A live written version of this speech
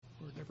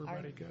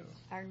everybody go.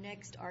 Our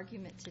next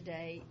argument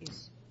today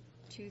is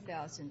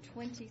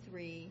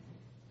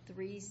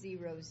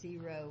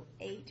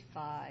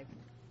 2023-30085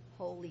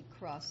 Holy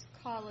Cross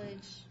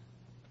College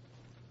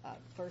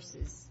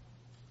versus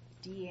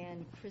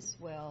Deanne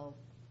Criswell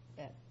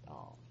et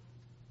al.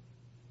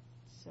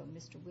 So,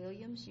 Mr.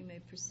 Williams, you may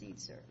proceed,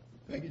 sir.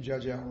 Thank you,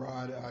 Judge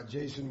Elrod.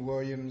 Jason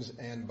Williams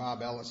and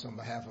Bob Ellis on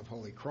behalf of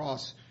Holy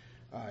Cross.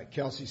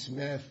 Kelsey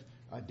Smith,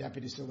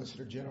 Deputy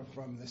Solicitor General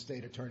from the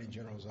State Attorney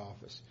General's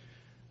office.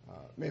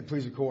 May it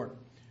please the Court.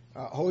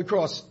 Holy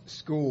Cross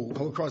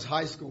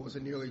High School is a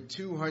nearly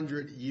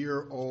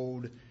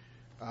 200-year-old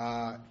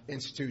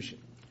institution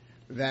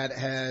that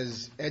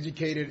has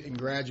educated and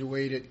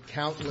graduated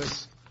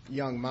countless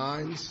young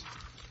minds.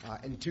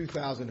 In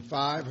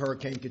 2005,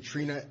 Hurricane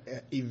Katrina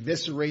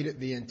eviscerated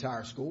the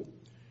entire school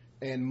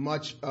and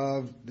much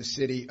of the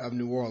city of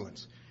New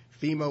Orleans.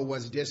 FEMA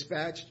was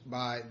dispatched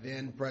by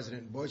then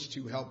President Bush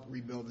to help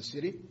rebuild the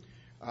city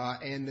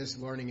and this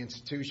learning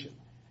institution.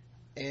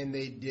 And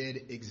they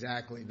did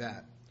exactly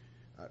that.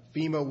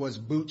 FEMA was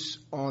boots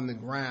on the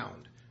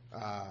ground.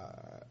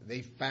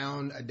 They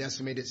found a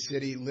decimated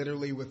city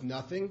literally with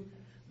nothing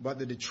but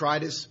the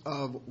detritus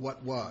of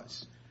what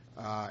was.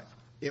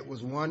 It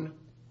was one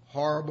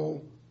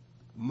horrible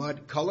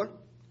mud color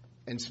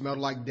and smelled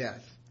like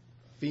death.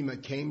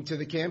 FEMA came to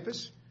the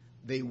campus.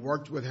 They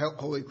worked with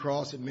Holy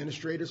Cross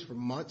administrators for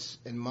months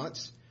and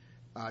months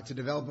to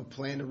develop a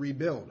plan to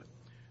rebuild.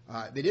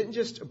 They didn't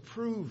just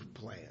approve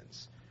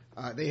plans.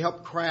 They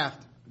helped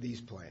craft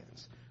these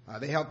plans.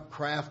 They helped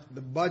craft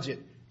the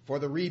budget for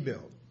the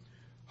rebuild.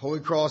 Holy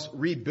Cross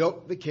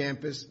rebuilt the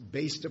campus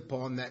based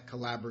upon that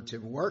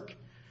collaborative work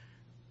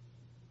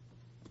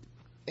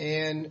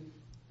and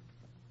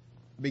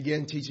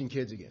began teaching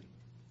kids again.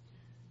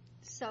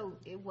 So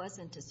it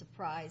wasn't a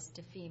surprise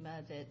to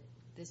FEMA that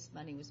this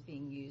money was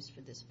being used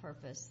for this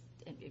purpose,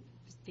 and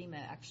FEMA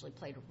actually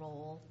played a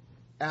role?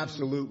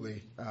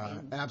 Absolutely.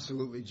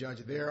 Absolutely, Judge.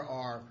 There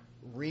are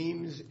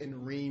reams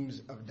and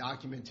reams of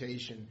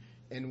documentation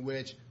in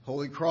which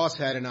Holy Cross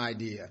had an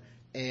idea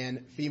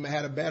and FEMA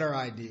had a better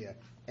idea,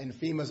 and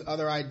FEMA's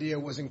other idea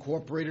was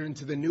incorporated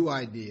into the new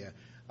idea.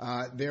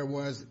 There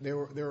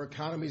were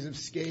economies of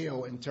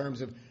scale in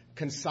terms of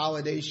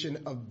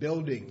consolidation of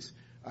buildings.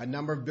 A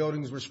number of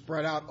buildings were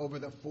spread out over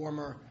the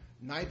former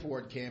Ninth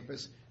Ward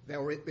campus. They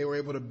were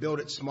able to build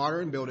it smarter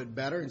and build it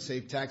better and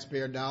save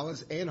taxpayer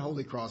dollars and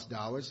Holy Cross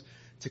dollars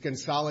to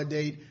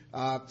consolidate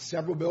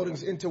several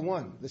buildings into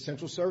one, the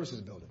Central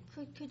Services Building.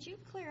 Could you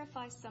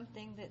clarify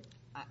something that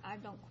I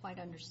don't quite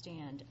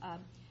understand?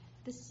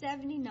 The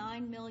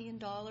 $79 million,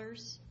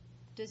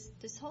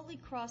 does Holy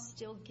Cross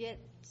still get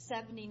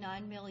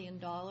 $79 million,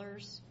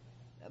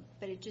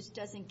 but it just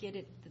doesn't get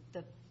it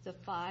the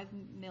 $5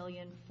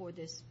 million for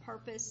this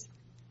purpose,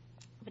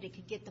 but it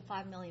could get the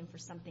 $5 million for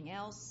something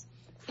else?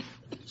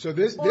 Or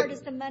does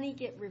the money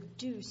get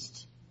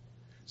reduced?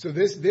 So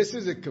this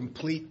is a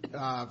complete,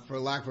 for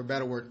lack of a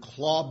better word,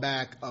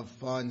 clawback of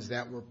funds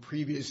that were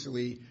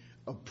previously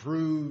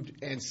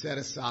approved and set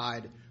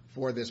aside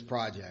for this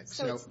project.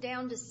 So it's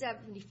down to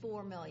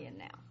 $74 million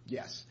now.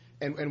 Yes,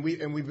 and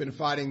we've been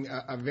fighting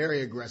a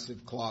very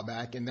aggressive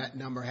clawback, and that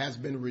number has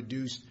been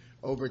reduced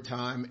over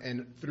time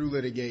and through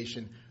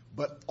litigation.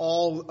 But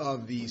all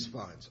of these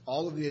funds,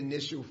 all of the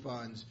initial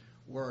funds,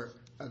 were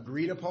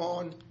agreed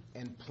upon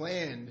and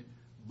planned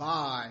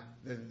by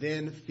the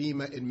then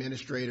FEMA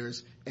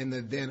administrators and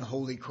the then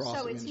Holy Cross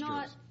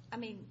administrators.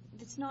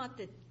 It's not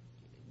that,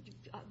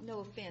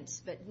 no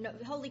offense, but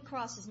Holy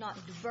Cross is not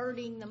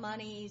diverting the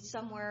money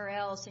somewhere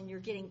else and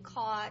you're getting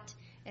caught,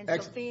 and so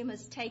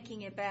FEMA's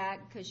taking it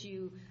back because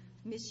you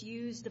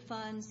misused the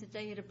funds that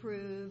they had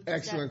approved.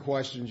 Excellent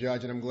question,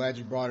 Judge, and I'm glad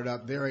you brought it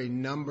up. There are a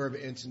number of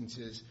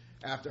instances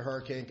after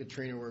Hurricane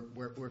Katrina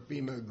where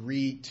FEMA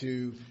agreed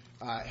to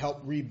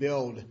help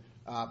rebuild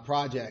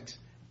projects,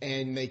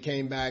 and they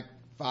came back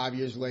 5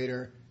 years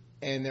later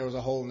and there was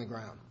a hole in the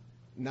ground.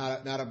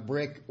 Not a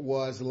brick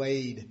was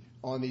laid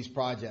on these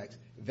projects.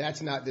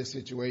 That's not this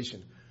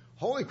situation.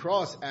 Holy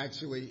Cross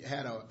actually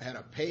had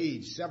a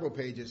page, several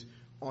pages,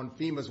 on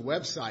FEMA's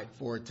website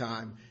for a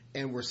time,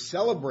 and were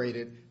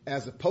celebrated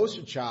as a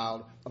poster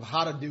child of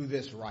how to do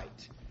this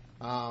right.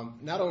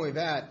 Not only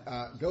that,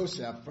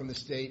 GOSEP from the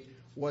state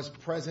was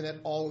present at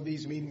all of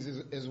these meetings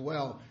as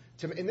well.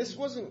 And this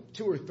wasn't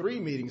 2 or 3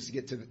 meetings to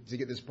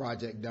get this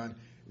project done.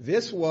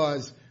 This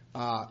was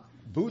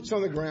boots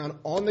on the ground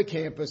on the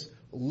campus,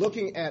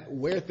 looking at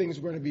where things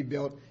were going to be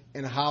built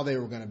and how they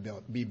were going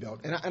to be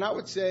built. And I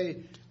would say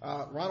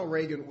Ronald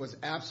Reagan was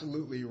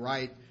absolutely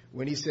right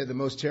when he said the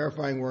most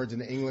terrifying words in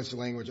the English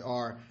language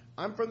are,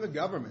 "I'm from the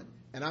government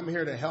and I'm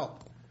here to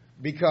help."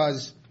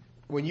 Because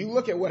when you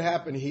look at what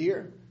happened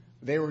here,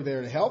 they were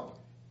there to help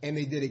and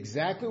they did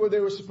exactly what they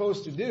were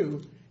supposed to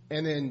do.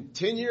 And then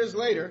 10 years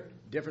later,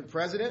 different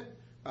president,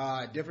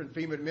 different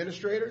FEMA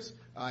administrators,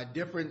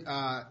 different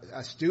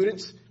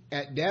students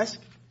at desk,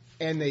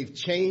 and they've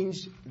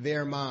changed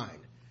their mind.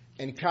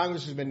 And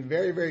Congress has been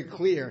very, very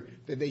clear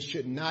that they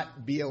should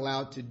not be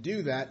allowed to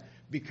do that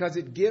because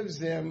it gives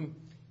them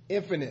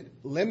infinite,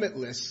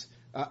 limitless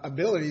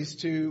abilities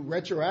to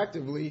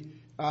retroactively,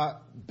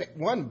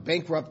 one,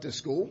 bankrupt a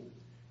school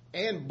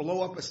and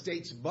blow up a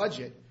state's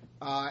budget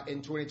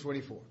in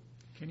 2024.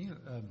 Can you?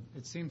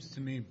 It seems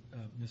to me,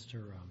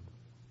 Mr.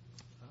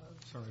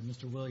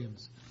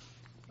 Williams,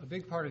 a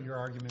big part of your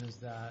argument is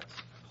that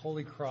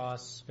Holy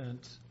Cross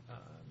spent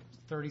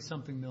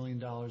 $30-something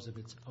million of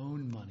its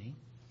own money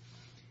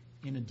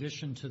in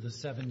addition to the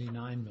 $79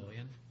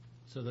 million.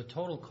 So the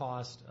total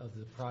cost of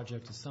the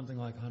project is something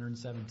like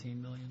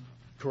 $117 million?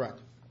 Correct.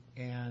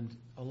 And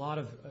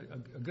a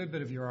good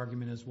bit of your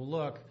argument is, well,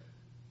 look,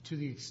 to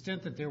the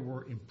extent that there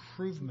were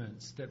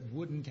improvements that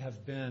wouldn't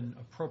have been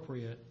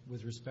appropriate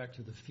with respect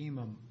to the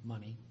FEMA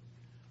money,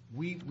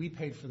 we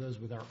paid for those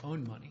with our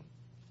own money,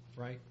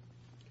 right?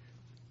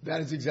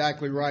 That is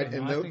exactly right.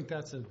 And I think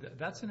that's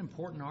an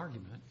important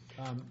argument.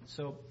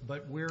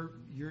 But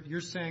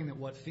you're saying that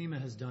what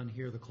FEMA has done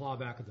here, the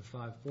clawback of the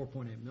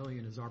 $4.8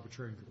 million, is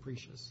arbitrary and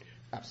capricious.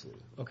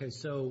 Absolutely. Okay,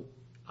 so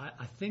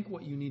I think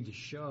what you need to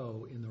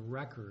show in the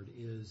record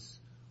is,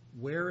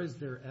 where is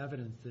there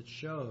evidence that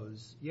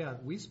shows, yeah,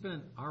 we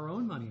spent our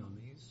own money on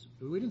these,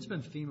 but we didn't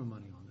spend FEMA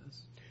money on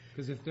this?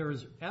 Because if there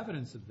is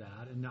evidence of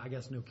that, and I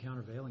guess no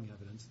countervailing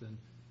evidence, then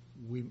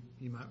we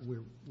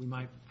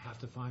might have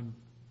to find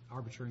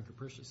arbitrary and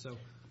capricious. So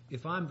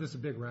if this is a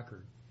big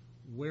record,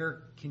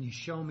 where can you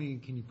show me,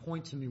 can you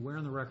point to me, where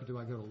in the record do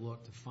I go to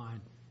look to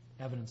find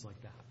evidence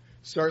like that?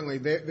 Certainly.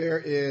 There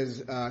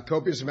is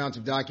copious amounts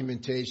of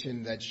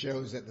documentation that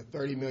shows that the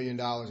 $30 million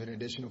in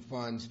additional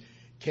funds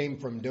came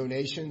from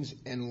donations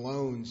and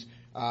loans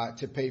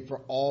to pay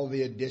for all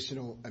the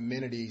additional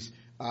amenities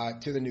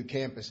to the new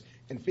campus.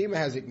 And FEMA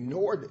has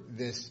ignored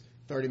this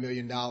 $30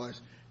 million.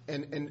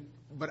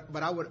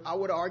 But I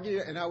would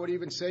argue, and I would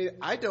even say,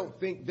 I don't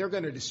think they're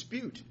going to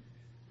dispute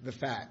the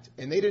fact,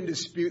 and they didn't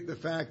dispute the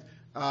fact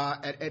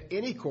at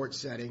any court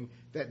setting,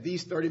 that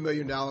these $30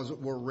 million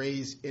were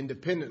raised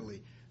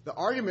independently. The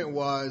argument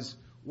was,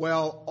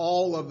 well,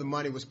 all of the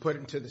money was put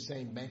into the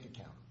same bank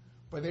account.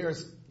 But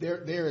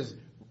there is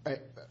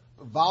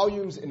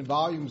volumes and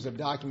volumes of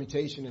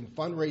documentation and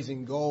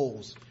fundraising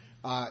goals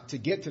to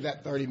get to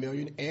that $30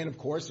 million. And of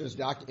course, there's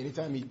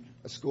anytime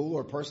a school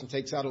or a person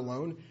takes out a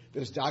loan,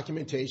 there's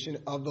documentation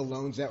of the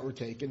loans that were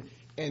taken,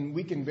 and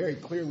we can very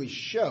clearly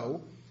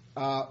show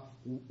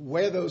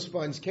where those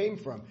funds came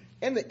from.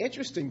 And the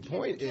interesting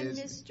point is...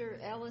 Can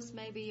Mr. Ellis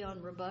maybe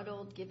on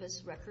rebuttal give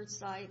us record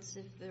sites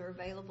if they're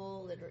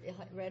available, that are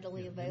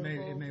readily available?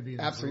 It may be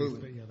absolutely.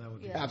 Brief, but yeah, that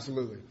would be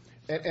absolutely.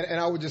 And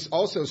I would just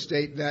also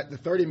state that the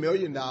 $30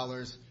 million,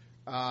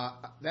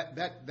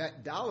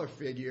 that dollar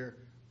figure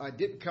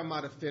didn't come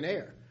out of thin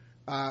air.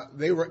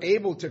 They were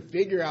able to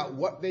figure out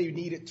what they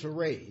needed to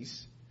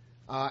raise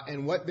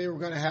and what they were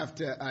going to have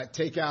to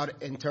take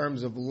out in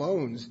terms of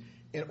loans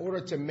in order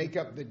to make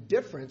up the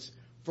difference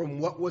from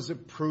what was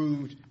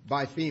approved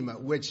by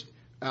FEMA, which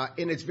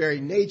in its very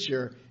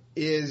nature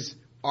is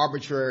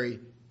arbitrary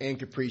and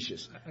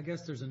capricious. I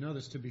guess there's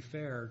another, to be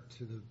fair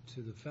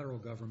to the federal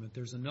government,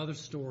 there's another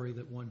story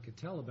that one could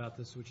tell about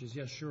this, which is,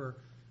 yes, sure,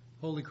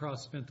 Holy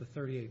Cross spent the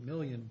 $38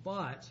 million,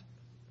 but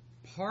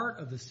part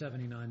of the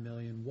 $79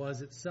 million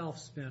was itself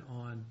spent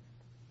on,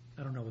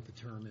 I don't know what the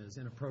term is,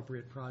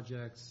 inappropriate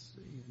projects,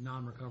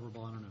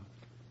 non-recoverable, I don't know.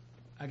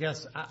 I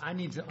guess I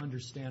need to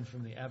understand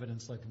from the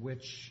evidence, like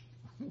which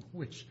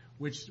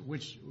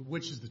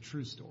is the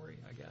true story,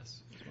 I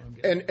guess.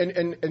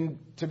 And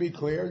to be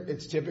clear,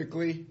 it's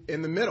typically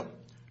in the middle.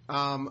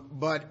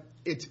 But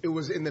it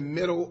was in the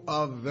middle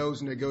of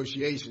those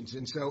negotiations.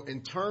 And so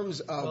in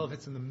terms of... Well, if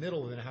it's in the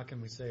middle, then how can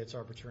we say it's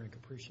arbitrary and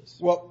capricious?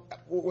 Well,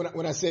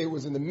 when I say it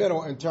was in the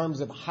middle, in terms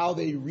of how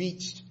they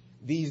reached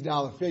these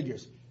dollar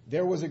figures,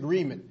 there was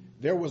agreement.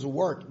 There was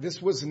work.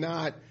 This was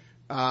not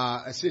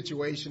a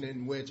situation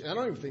in which... And I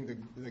don't even think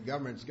the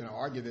government's going to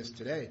argue this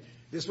today.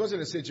 This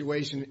wasn't a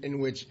situation in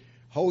which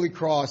Holy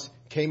Cross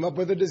came up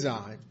with a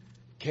design,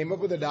 came up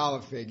with a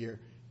dollar figure,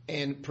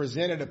 and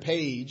presented a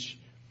page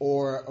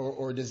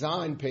or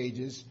design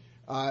pages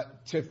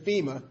to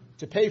FEMA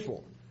to pay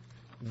for.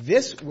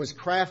 This was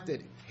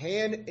crafted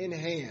hand in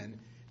hand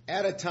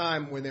at a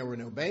time when there were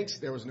no banks,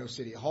 there was no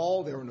city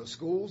hall, there were no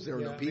schools, there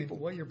were no people.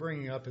 What you're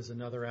bringing up is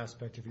another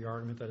aspect of your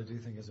argument that I do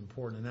think is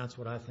important, and that's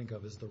what I think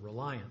of as the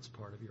reliance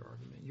part of your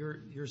argument.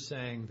 You're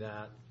saying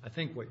that, I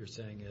think what you're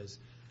saying is,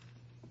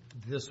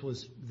 this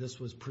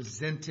was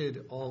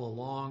presented all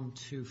along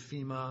to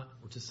FEMA,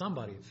 or to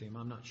somebody at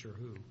FEMA, I'm not sure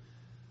who.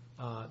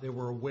 They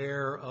were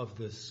aware of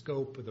the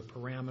scope of the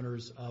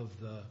parameters of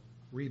the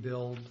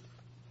rebuild,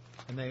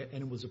 and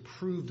it was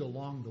approved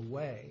along the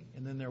way,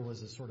 and then there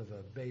was a sort of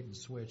a bait and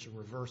switch, a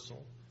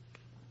reversal.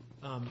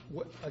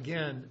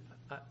 Again,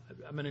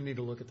 I'm going to need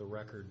to look at the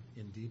record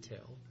in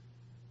detail.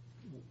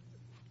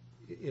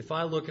 If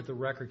I look at the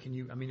record,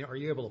 are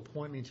you able to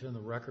point me to in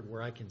the record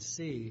where I can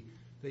see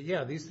that,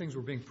 yeah, these things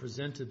were being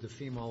presented to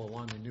FEMA all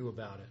along, they knew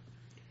about it?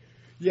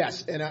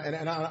 Yes, and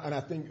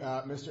I think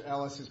Mr.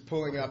 Ellis is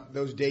pulling up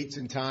those dates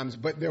and times,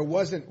 but there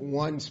wasn't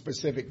one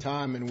specific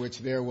time in which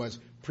there was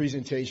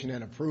presentation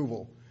and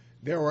approval.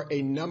 There were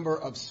a number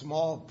of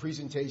small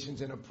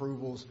presentations and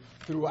approvals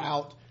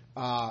throughout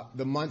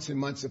the months and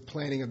months of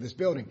planning of this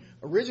building.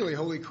 Originally,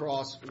 Holy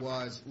Cross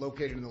was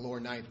located in the lower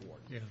Ninth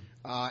Ward. Yeah.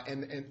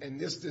 And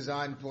this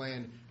design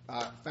plan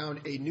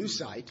found a new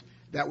site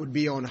that would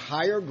be on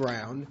higher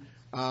ground,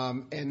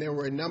 and there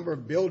were a number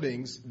of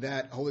buildings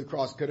that Holy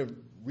Cross could have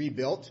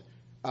rebuilt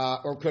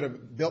or could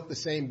have built the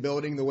same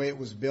building the way it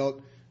was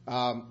built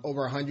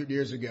over 100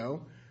 years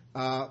ago.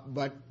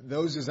 But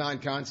those design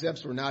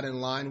concepts were not in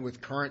line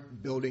with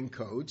current building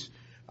codes.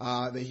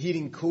 The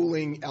heating,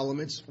 cooling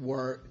elements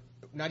were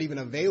not even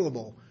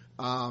available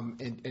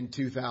in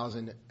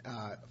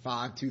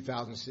 2005,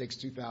 2006,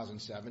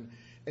 2007.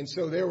 And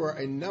so there were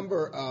a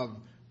number of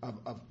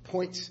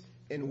points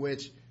in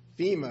which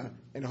FEMA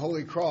and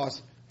Holy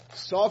Cross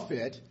saw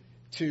fit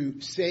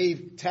to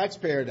save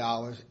taxpayer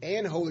dollars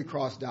and Holy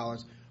Cross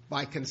dollars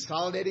by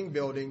consolidating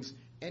buildings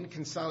and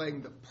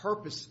consolidating the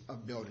purpose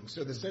of buildings.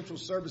 So the Central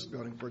Service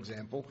Building, for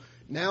example,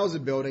 now is a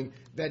building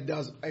that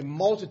does a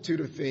multitude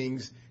of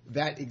things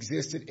that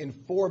existed in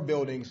 4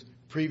 buildings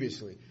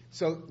previously.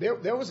 So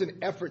there was an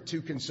effort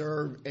to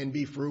conserve and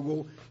be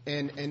frugal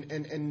and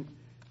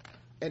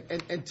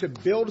to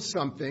build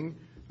something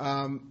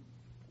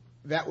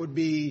that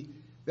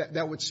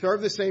would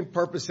serve the same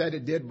purpose that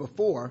it did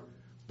before,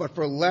 but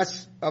for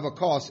less of a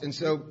cost. And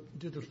so,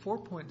 does the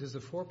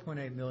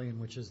 4.8 million,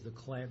 which is the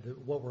claim,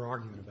 what we're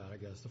arguing about, I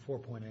guess, the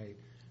 4.8,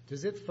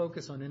 does it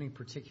focus on any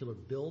particular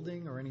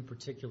building or any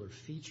particular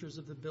features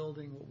of the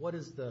building? What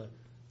is the?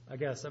 I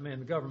guess, I mean,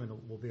 the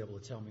government will be able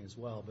to tell me as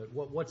well, but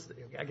what's the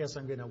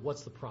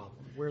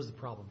problem? Where's the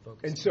problem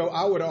focused? And so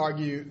I would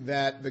argue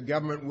that the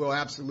government will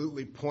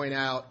absolutely point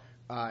out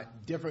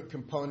different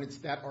components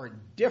that are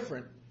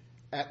different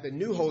at the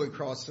new Holy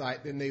Cross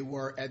site than they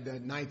were at the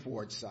Ninth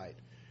Ward site.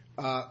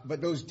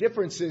 But those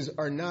differences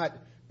are not,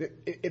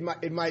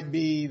 it might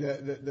be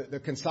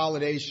the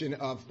consolidation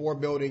of 4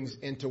 buildings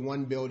into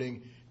 1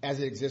 building as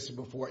it existed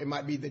before. It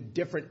might be the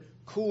different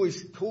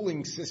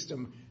cooling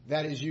system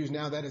that is used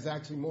now that is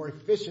actually more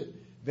efficient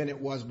than it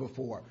was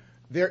before.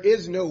 There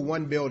is no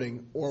one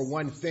building or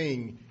one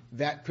thing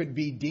that could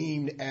be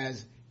deemed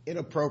as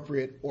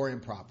inappropriate or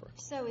improper.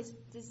 So is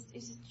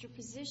it your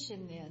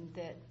position then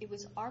that it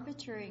was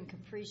arbitrary and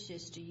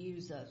capricious to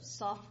use a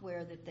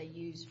software that they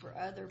use for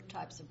other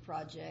types of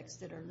projects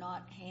that are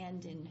not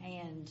hand in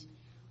hand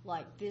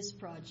like this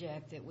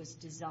project that was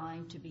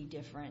designed to be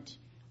different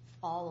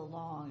all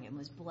along and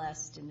was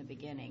blessed in the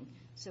beginning?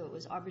 So it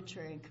was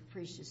arbitrary and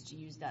capricious to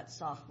use that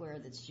software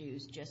that's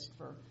used just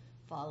for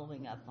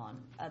following up on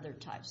other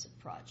types of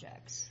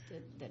projects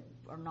that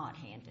are not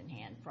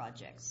hand-in-hand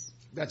projects.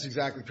 That's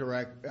exactly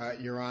correct,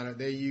 Your Honor.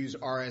 They use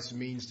RS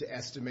means to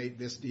estimate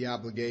this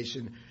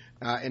deobligation.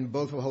 In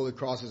both of Holy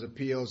Cross's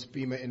appeals,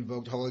 FEMA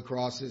invoked Holy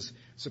Cross's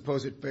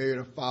supposed failure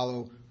to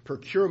follow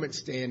procurement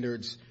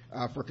standards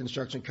for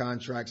construction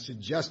contracts to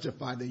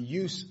justify the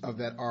use of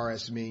that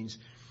RS means.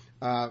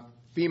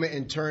 FEMA,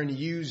 in turn,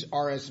 used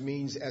RS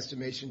means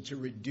estimation to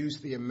reduce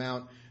the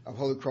amount of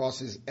Holy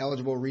Cross's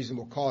eligible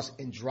reasonable cost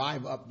and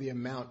drive up the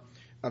amount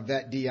of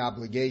that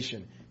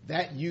deobligation.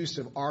 That use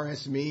of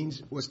RS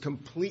means was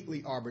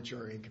completely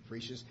arbitrary and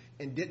capricious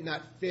and did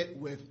not fit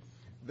with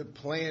the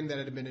plan that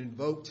had been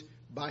invoked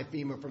by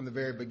FEMA from the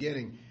very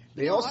beginning.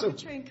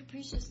 Arbitrary and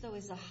capricious, though,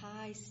 is a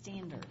high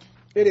standard.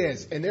 It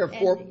is, and there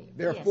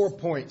are 4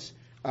 points,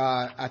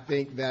 I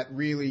think, that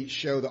really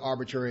show the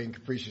arbitrary and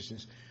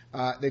capriciousness.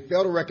 They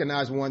fail to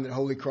recognize, one, that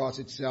Holy Cross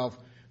itself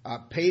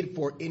paid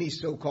for any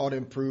so-called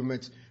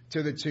improvements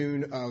to the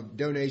tune of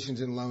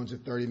donations and loans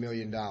of $30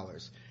 million.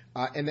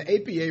 And the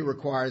APA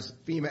requires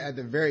FEMA, at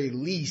the very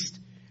least,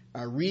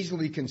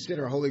 reasonably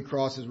consider Holy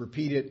Cross's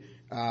repeated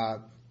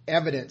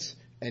evidence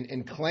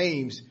and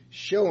claims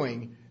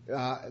showing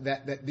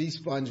that these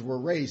funds were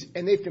raised,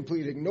 and they've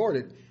completely ignored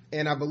it.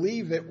 And I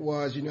believe it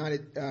was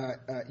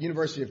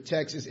University of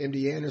Texas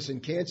MD Anderson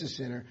Cancer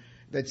Center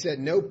that said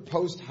no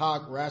post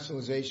hoc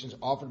rationalizations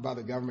offered by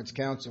the government's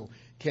counsel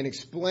can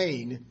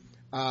explain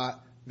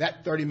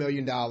that $30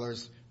 million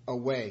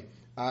away.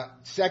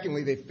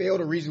 Secondly, they fail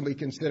to reasonably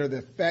consider the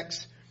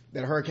effects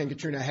that Hurricane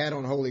Katrina had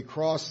on Holy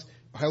Cross's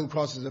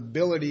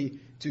ability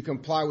to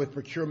comply with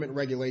procurement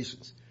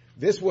regulations.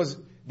 This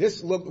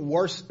looked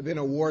worse than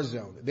a war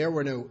zone. There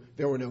were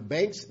no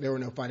banks, there were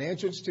no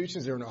financial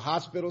institutions, there were no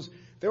hospitals,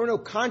 there were no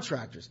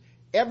contractors.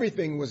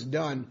 Everything was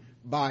done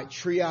by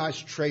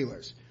triage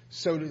trailers.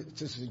 So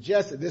to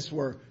suggest that this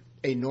were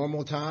a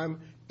normal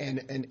time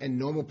and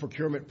normal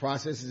procurement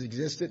processes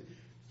existed,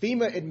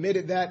 FEMA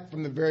admitted that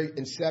from the very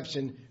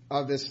inception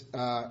of this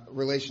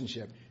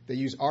relationship. They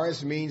use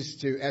RS means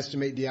to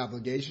estimate the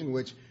obligation,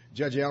 which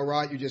Judge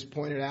Elrod, you just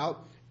pointed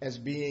out as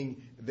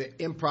being the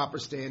improper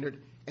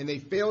standard, and they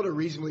fail to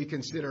reasonably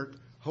consider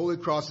Holy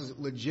Cross's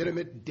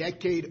legitimate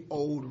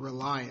decade-old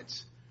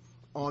reliance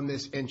on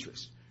this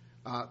interest.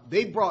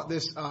 They brought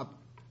this up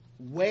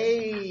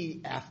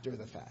way after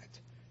the fact.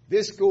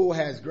 This school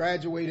has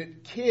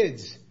graduated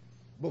kids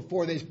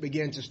before they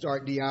begin to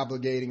start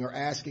deobligating or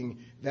asking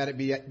that it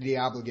be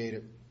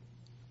deobligated.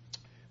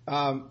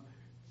 FEMA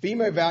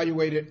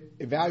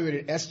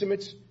evaluated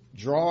estimates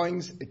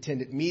drawings,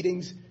 attended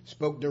meetings,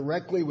 spoke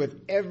directly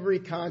with every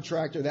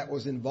contractor that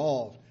was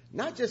involved.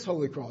 Not just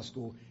Holy Cross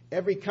School,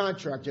 every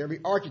contractor, every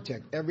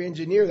architect, every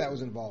engineer that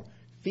was involved.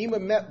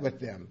 FEMA met with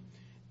them.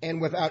 And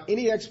without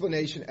any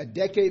explanation, a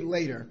decade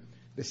later,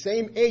 the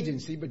same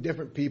agency, but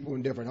different people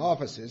in different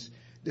offices,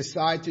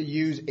 decide to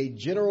use a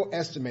general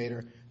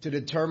estimator to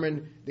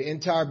determine the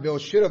entire bill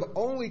should have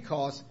only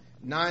cost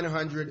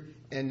 $900,000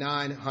 and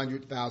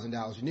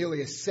 $900,000,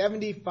 nearly a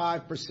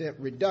 75%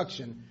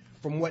 reduction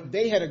from what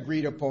they had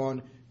agreed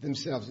upon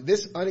themselves.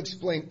 This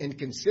unexplained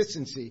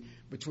inconsistency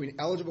between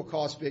eligible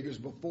cost figures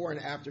before and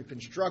after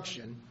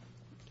construction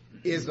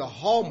is the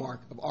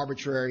hallmark of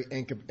arbitrary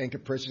and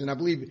capricious. And I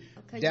believe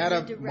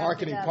Data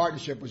Marketing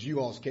Partnership was you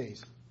all's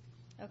case.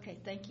 Okay,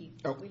 thank you.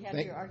 We have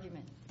your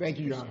argument. Thank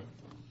you, Your Honor.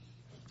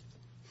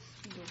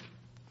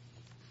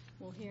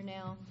 We'll hear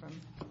now from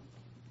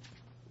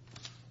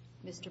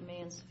Mr.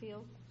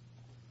 Mansfield.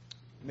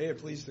 May it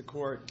please the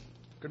Court.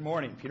 Good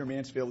morning. Peter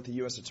Mansfield with the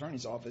U.S.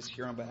 Attorney's Office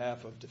here on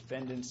behalf of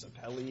defendants,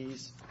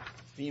 appellees,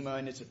 FEMA,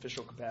 and its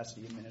official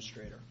capacity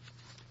administrator.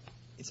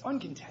 It's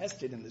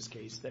uncontested in this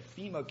case that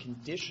FEMA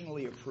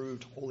conditionally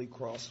approved Holy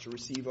Cross to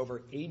receive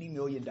over $80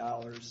 million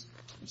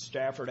in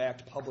Stafford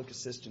Act public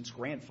assistance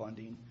grant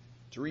funding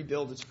to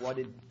rebuild its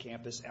flooded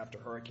campus after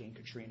Hurricane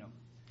Katrina.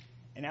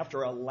 And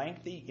after a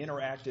lengthy,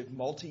 interactive,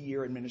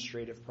 multi-year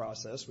administrative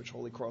process, which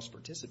Holy Cross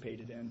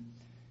participated in,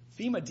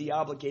 FEMA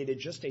deobligated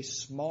just a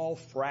small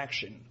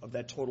fraction of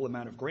that total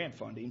amount of grant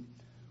funding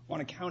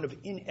on account of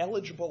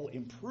ineligible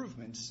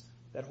improvements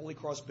that Holy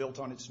Cross built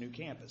on its new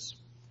campus.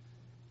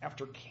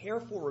 After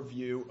careful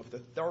review of the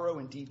thorough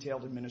and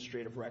detailed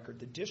administrative record,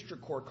 the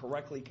district court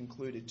correctly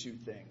concluded two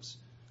things.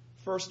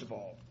 First of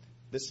all,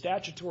 the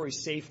statutory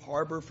safe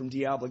harbor from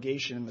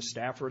deobligation in the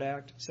Stafford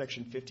Act,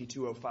 Section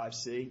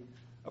 5205C,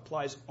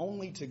 applies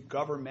only to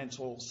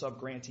governmental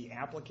subgrantee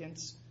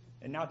applicants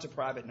and not to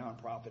private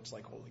nonprofits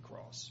like Holy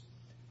Cross.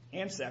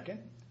 And second,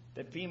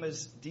 that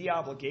FEMA's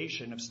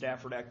deobligation of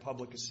Stafford Act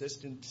public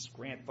assistance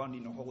grant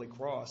funding to Holy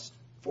Cross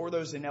for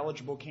those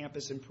ineligible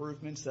campus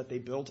improvements that they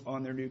built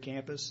on their new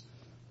campus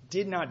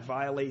did not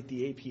violate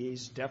the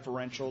APA's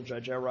deferential,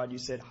 Judge Elrod, you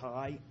said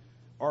high,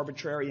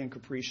 arbitrary and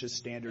capricious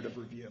standard of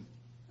review.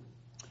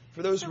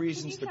 For those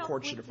reasons, the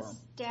court should affirm.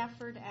 The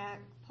Stafford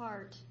Act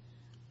part,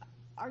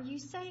 are you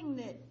saying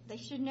that they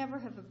should never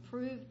have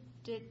approved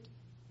it?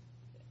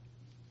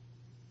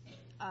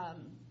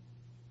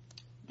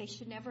 They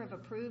should never have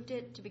approved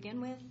it to begin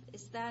with?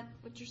 Is that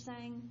what you're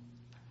saying?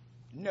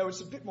 No,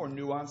 it's a bit more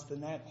nuanced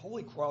than that.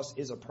 Holy Cross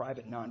is a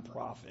private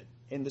nonprofit.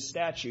 In the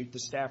statute, the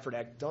Stafford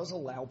Act does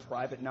allow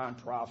private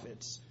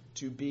nonprofits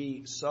to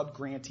be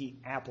subgrantee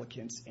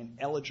applicants and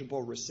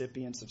eligible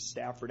recipients of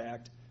Stafford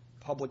Act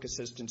public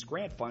assistance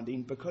grant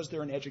funding because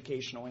they're an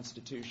educational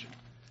institution.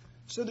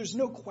 So there's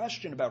no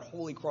question about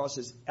Holy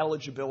Cross's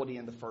eligibility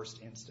in the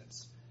first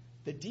instance.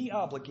 The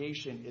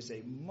deobligation is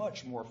a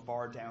much more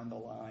far down the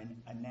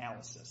line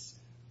analysis,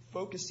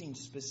 focusing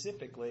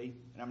specifically,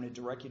 and I'm going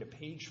to direct you to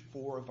page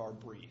 4 of our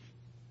brief,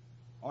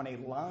 on a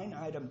line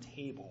item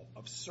table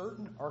of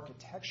certain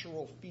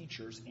architectural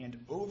features and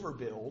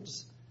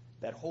overbuilds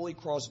that Holy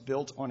Cross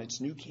built on its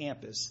new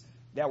campus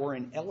that were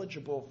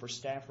ineligible for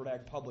Stafford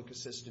Act public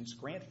assistance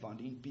grant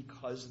funding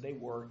because they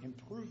were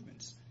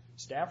improvements.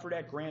 Stafford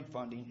Act grant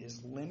funding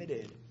is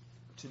limited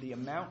to the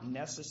amount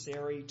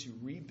necessary to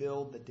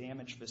rebuild the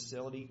damaged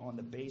facility on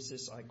the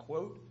basis, I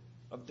quote,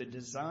 of the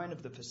design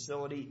of the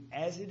facility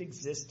as it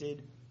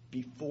existed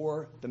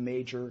before the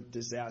major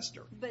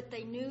disaster. But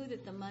they knew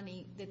that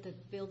the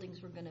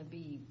buildings were going to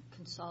be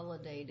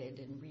consolidated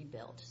and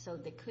rebuilt, so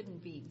they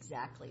couldn't be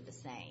exactly the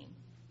same.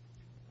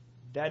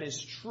 That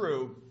is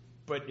true,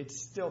 but it's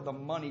still the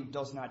money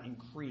does not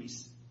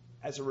increase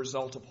as a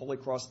result of Holy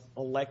Cross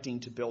electing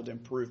to build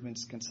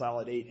improvements,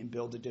 consolidate, and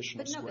build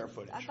additional square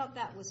footage. I thought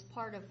that was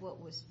part of what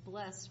was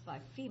blessed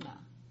by FEMA.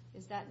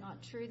 Is that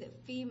not true,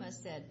 that FEMA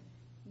said,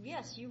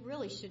 yes, you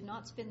really should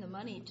not spend the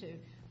money to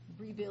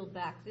rebuild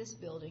back this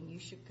building. You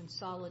should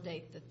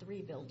consolidate the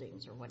 3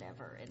 buildings or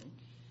whatever.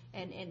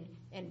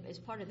 And as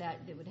part of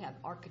that, they would have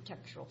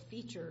architectural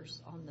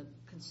features on the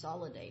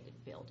consolidated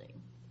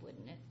building,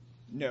 wouldn't it?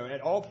 No,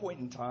 at all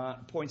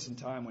points in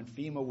time when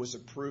FEMA was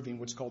approving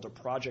what's called a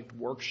project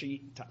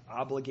worksheet to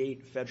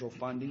obligate federal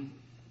funding,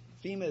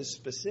 FEMA is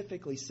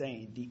specifically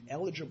saying the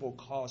eligible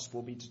cost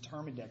will be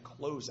determined at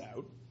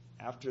closeout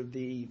after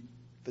the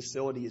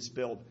facility is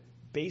built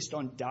based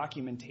on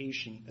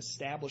documentation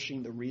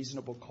establishing the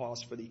reasonable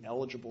cost for the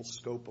eligible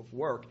scope of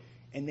work.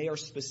 And they are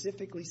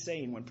specifically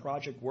saying when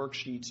project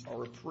worksheets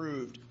are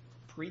approved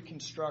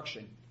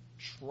pre-construction,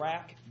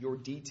 track your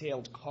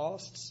detailed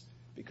costs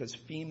because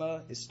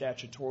FEMA is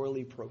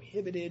statutorily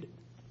prohibited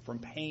from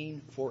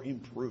paying for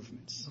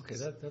improvements. Okay,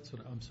 that's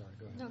what I'm sorry,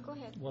 go ahead. No, go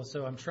ahead. Well,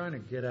 so I'm trying to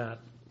get at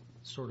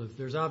sort of,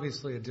 there's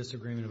obviously a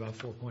disagreement about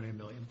 $4.8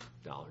 million.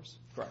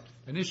 Correct.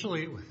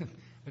 Initially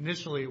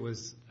it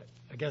was,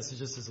 I guess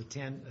just as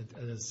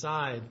an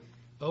aside,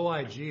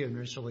 OIG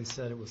initially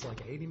said it was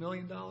like $80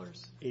 million?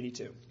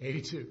 82.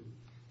 82.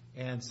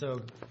 And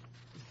so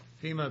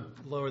FEMA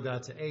lowered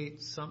that to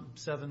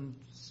 7.9.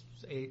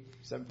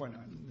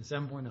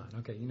 7.9.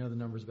 Okay, you know the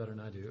numbers better than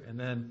I do. And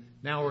then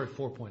now we're at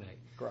 4.8.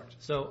 Correct.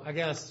 So I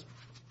guess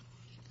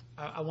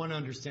I want to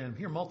understand,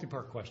 here,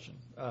 multi-part question.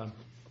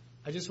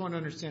 I just want to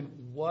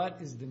understand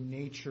what is the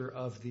nature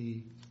of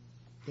the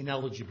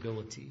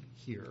ineligibility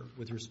here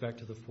with respect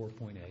to the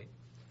 4.8.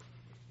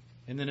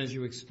 And then as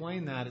you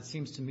explain that, it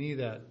seems to me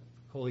that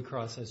Holy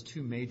Cross has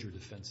two major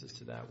defenses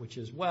to that, which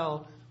is,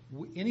 well,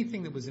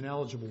 anything that was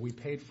ineligible we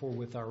paid for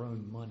with our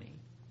own money.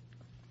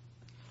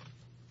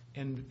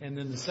 And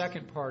then the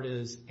second part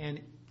is, and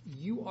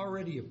you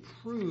already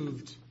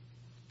approved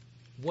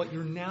what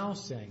you're now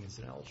saying is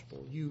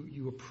ineligible.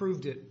 You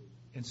approved it,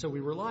 and so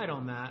we relied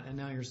on that, and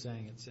now you're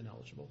saying it's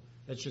ineligible.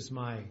 That's just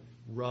my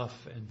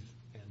rough and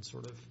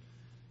sort of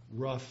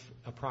rough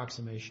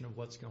approximation of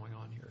what's going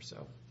on here.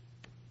 So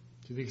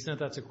to the extent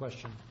that's a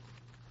question,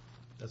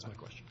 that's my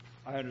question.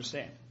 I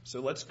understand.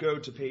 So let's go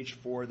to page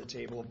 4 of the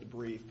table of the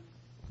brief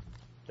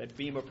that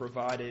FEMA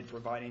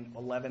providing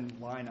 11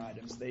 line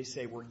items. They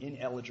say were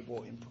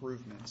ineligible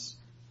improvements,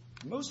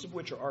 most of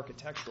which are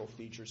architectural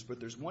features, but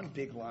there's one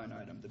big line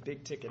item. The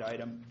big ticket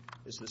item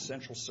is the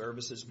Central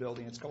Services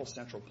Building. It's called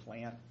Central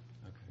Plant,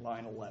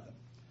 line 11.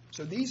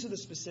 So these are the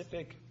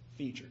specific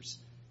features.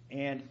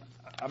 And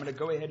I'm going to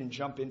go ahead and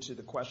jump into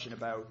the question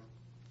about,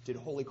 did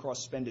Holy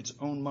Cross spend its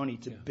own money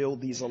to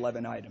build these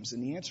 11 items?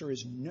 And the answer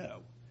is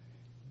no.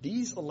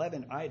 These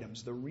 11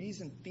 items, the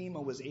reason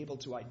FEMA was able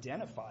to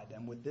identify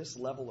them with this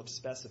level of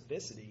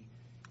specificity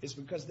is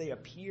because they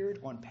appeared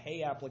on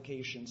pay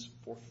applications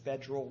for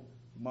federal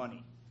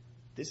money.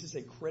 This is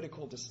a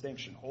critical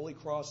distinction. Holy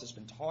Cross has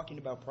been talking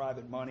about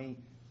private money,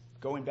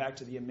 going back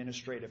to the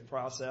administrative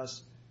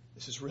process.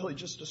 This is really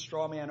just a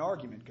straw man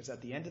argument, because at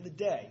the end of the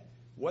day,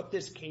 what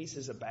this case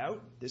is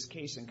about, this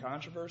case in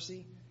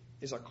controversy,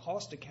 is a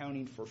cost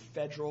accounting for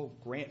federal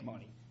grant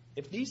money.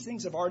 If these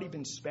things have already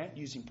been spent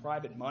using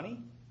private money,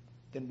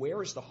 then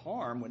where is the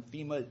harm when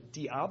FEMA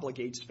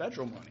deobligates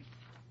federal money?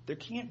 There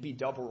can't be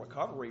double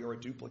recovery or a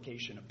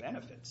duplication of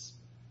benefits.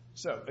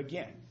 So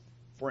again,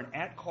 for an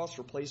at-cost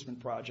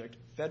replacement project,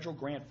 federal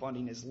grant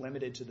funding is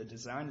limited to the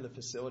design of the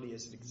facility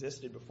as it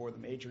existed before the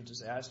major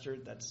disaster.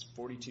 That's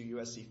 42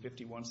 U.S.C.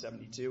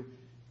 5172.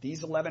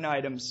 These 11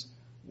 items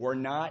were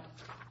not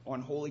on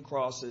Holy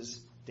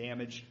Cross's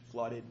damaged,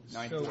 flooded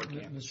 9th Ward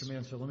campus. Mr.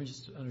 Mansfield, let me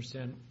just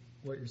understand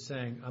what you're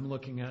saying. I'm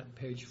looking at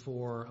page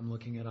 4. I'm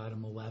looking at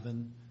item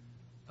 11.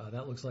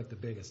 That looks like the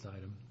biggest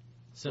item.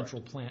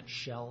 Central Plant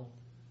Shell.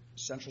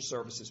 Central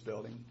Services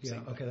Building. Yeah,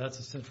 okay, that's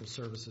a Central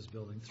Services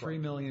Building.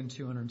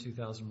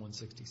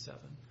 $3,202,167.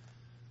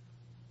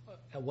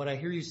 What I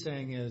hear you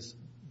saying is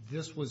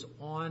this was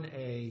on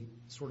a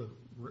sort of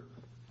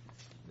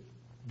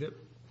the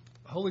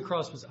Holy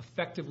Cross was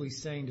effectively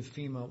saying to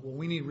FEMA, well,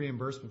 we need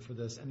reimbursement for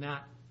this, and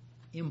that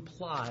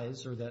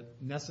implies, or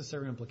that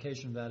necessary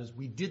implication of that is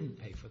we didn't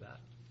pay for that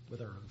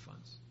with our own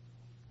funds.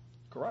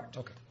 Correct.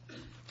 Okay.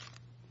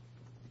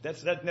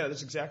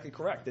 That's exactly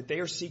correct, that they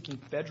are seeking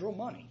federal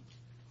money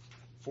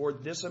for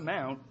this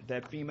amount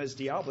that FEMA is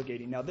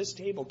deobligating. Now, this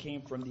table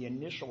came from the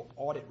initial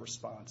audit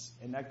response,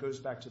 and that goes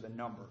back to the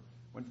number.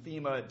 When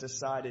FEMA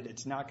decided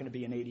it's not going to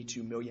be an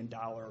 $82 million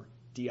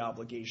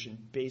deobligation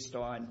based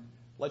on,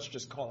 let's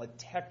just call it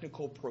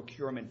technical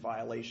procurement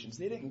violations.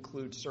 They didn't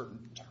include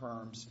certain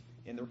terms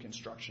in their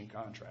construction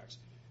contracts.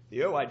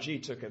 The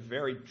OIG took a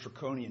very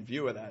draconian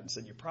view of that and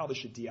said you probably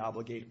should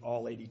deobligate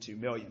all $82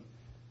 million.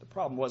 The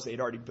problem was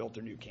they'd already built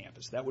their new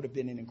campus. That would have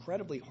been an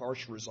incredibly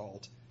harsh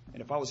result.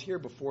 And if I was here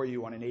before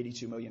you on an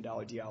 $82 million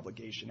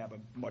deobligation, I'd have a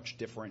much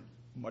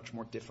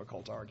more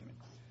difficult argument.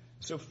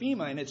 So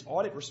FEMA, in its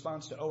audit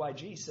response to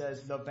OIG,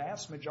 says the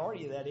vast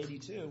majority of that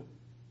 82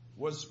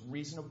 was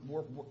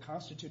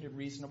constituted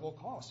reasonable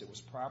cost. It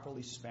was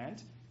properly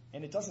spent,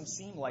 and it doesn't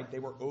seem like they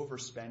were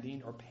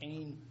overspending or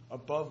paying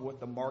above what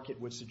the market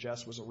would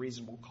suggest was a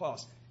reasonable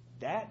cost.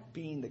 That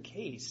being the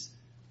case,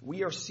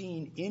 we are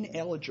seeing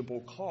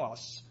ineligible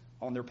costs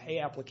on their pay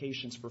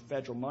applications for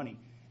federal money.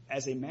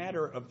 As a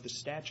matter of the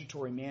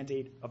statutory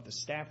mandate of the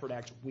Stafford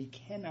Act, we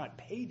cannot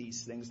pay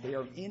these things. They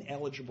are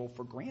ineligible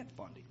for grant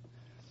funding.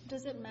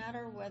 Does it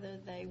matter whether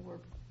they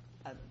were,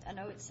 I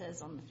know it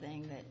says on the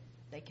thing that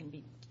they can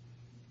be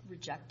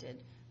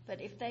rejected, but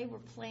if they were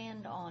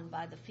planned on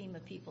by the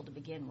FEMA people to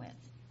begin with,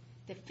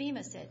 the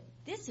FEMA said,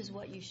 this is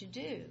what you should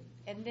do,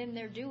 and then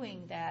they're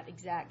doing that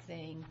exact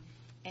thing,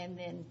 and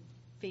then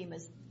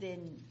FEMA's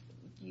then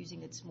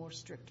using its more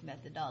strict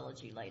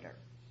methodology later.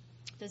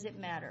 Does it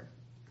matter?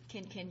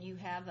 Can you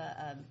have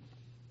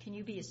can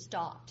you be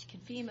stopped? Can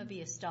FEMA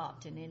be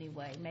stopped in any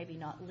way? Maybe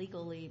not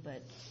legally,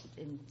 but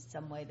in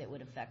some way that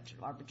would affect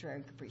arbitrary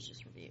and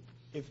capricious review.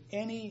 If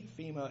any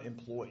FEMA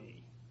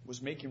employee was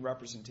making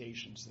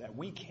representations that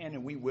we can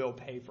and we will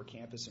pay for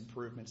campus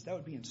improvements, that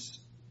would be in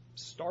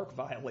stark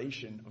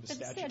violation of the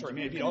statutory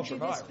mandate. It'd be ultra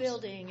virus. This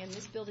building, and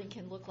this building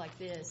can look like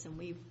this, and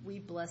we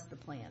bless the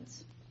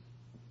plans.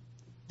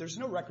 There's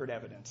no record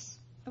evidence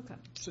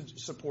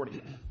supporting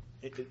that.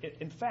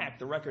 In fact,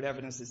 the record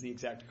evidence is the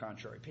exact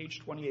contrary. Page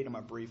 28 of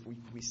my brief,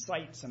 we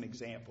cite some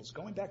examples.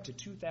 Going back to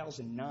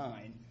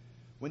 2009,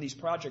 when these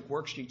project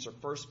worksheets are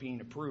first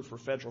being approved for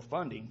federal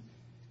funding,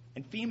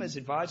 and FEMA is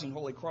advising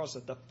Holy Cross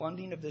that the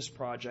funding of this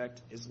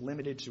project is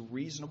limited to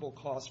reasonable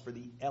costs for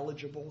the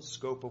eligible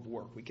scope of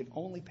work. We can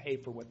only pay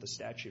for what the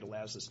statute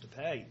allows us to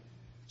pay.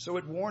 So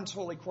it warns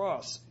Holy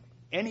Cross,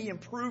 any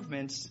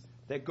improvements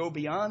that go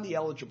beyond the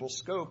eligible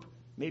scope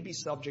may be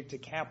subject to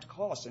capped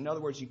costs. In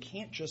other words, you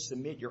can't just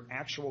submit your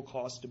actual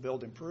cost to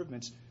build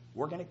improvements.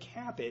 We're going to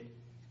cap it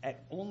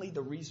at only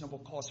the reasonable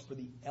cost for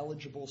the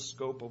eligible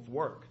scope of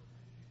work.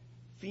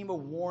 FEMA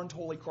warned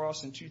Holy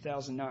Cross in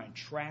 2009,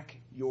 track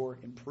your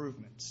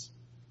improvements.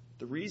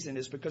 The reason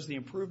is because the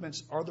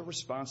improvements are the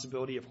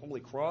responsibility of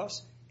Holy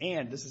Cross,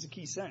 and this is a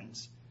key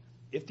sentence,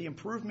 if the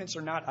improvements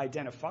are not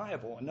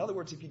identifiable, in other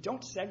words, if you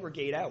don't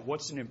segregate out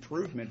what's an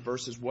improvement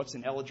versus what's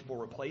an eligible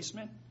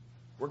replacement,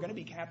 we're going to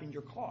be capping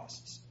your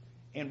costs.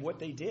 And what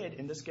they did,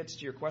 and this gets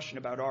to your question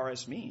about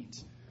RS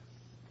means,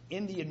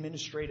 in the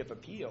administrative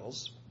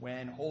appeals,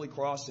 when Holy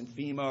Cross and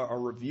FEMA are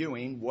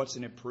reviewing what's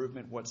an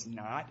improvement, what's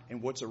not,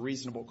 and what's a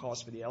reasonable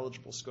cost for the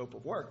eligible scope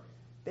of work,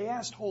 they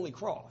asked Holy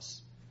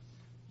Cross,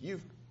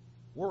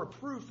 we're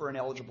approved for an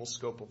eligible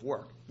scope of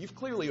work. You've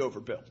clearly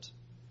overbuilt.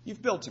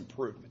 You've built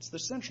improvements. The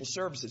Central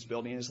Services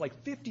Building is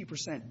like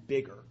 50%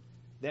 bigger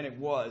than it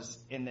was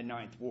in the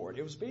 9th Ward.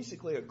 It was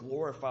basically a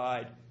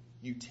glorified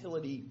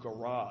utility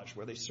garage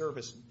where they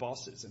serviced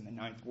buses in the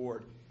 9th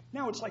Ward.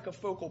 Now it's like a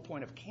focal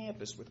point of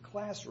campus with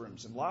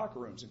classrooms and locker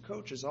rooms and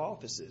coaches'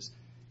 offices.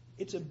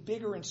 It's a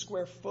bigger in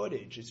square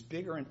footage. It's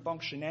bigger in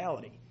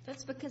functionality.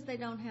 That's because they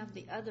don't have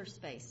the other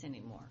space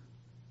anymore.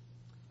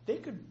 They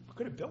could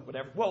have built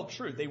whatever. Well,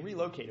 true, they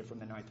relocated from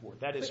the 9th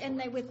Ward. That is correct. And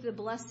they with the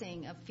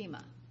blessing of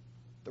FEMA.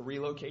 The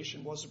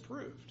relocation was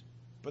approved.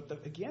 But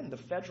again, the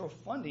federal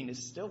funding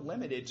is still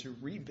limited to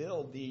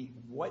rebuild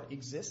what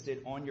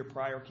existed on your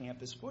prior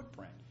campus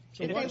footprint.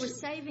 But they were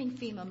saving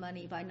FEMA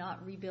money by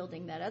not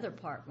rebuilding that other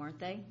part, weren't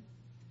they?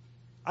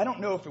 I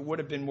don't know if it would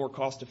have been more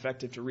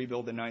cost-effective to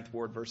rebuild the 9th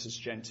Ward versus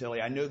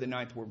Gentilly. I know the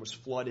 9th Ward was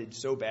flooded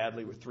so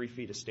badly with 3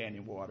 feet of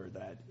standing water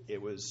that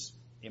it was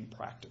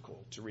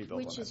impractical to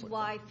rebuild. Which is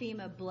why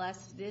FEMA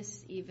blessed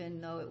this,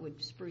 even though it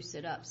would spruce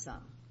it up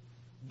some.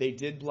 They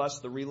did bless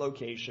the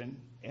relocation,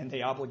 and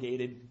they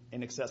obligated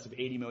in excess of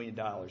 $80 million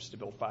to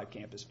build 5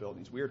 campus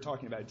buildings. We are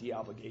talking about a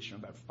de-obligation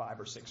of about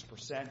 5 or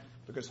 6%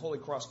 because Holy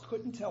Cross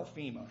couldn't tell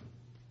FEMA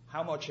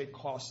how much it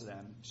cost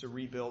them to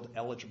rebuild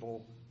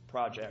eligible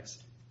projects,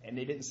 and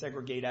they didn't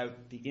segregate out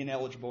the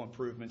ineligible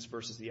improvements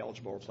versus the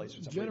eligible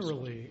replacements.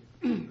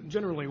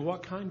 Generally,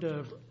 what kind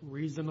of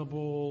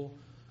reasonable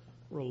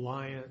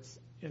reliance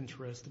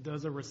interest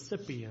does a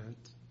recipient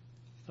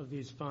of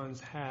these funds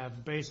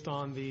have based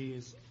on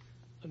these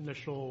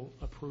initial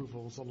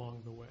approvals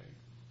along the way?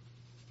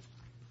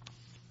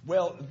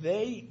 Well,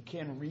 they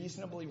can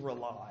reasonably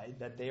rely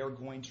that they are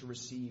going to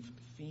receive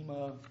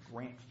FEMA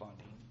grant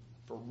funding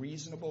for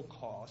reasonable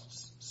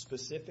costs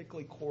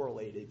specifically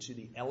correlated to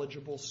the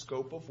eligible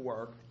scope of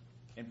work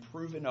and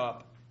proven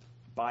up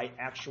by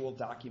actual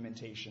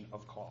documentation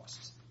of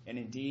costs. And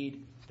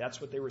indeed,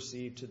 that's what they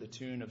received to the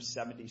tune of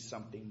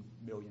 $70-something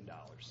million.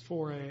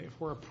 For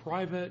a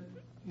private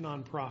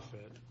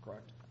nonprofit,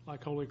 correct,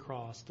 like Holy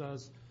Cross,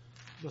 does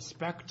the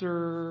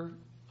specter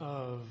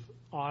of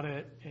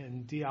audit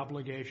and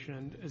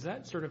de-obligation, is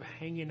that sort of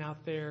hanging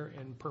out there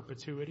in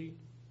perpetuity?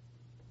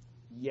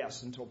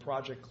 Yes, until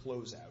project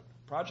closeout.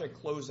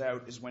 Project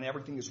closeout is when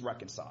everything is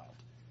reconciled.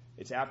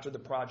 It's after the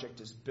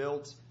project is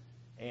built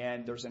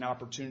and there's an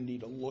opportunity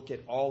to look at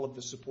all of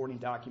the supporting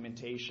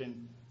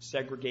documentation,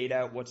 segregate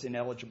out what's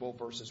ineligible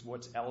versus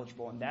what's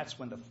eligible, and that's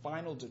when the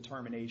final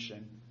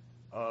determination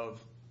of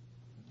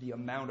the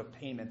amount of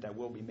payment that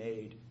will be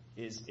made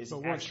is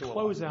but once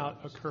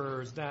closeout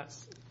occurs,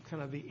 that's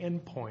kind of the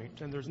end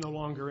point, and there's no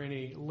longer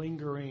any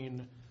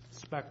lingering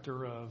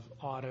specter of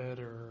audit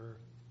or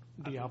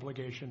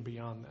de-obligation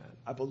beyond that.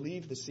 I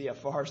believe the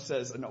CFR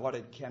says an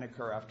audit can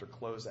occur after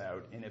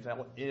closeout, and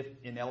if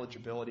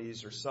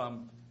ineligibilities or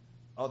some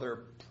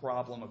other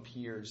problem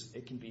appears,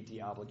 it can be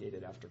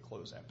de-obligated after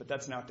closeout. But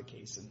that's not the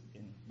case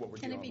in what we're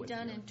dealing with. Can it be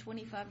done here. in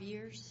 25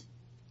 years?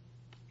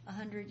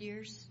 100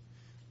 years?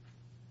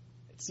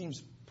 It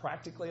seems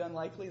practically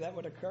unlikely that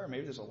would occur.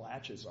 Maybe there's a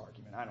latches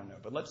argument. I don't know.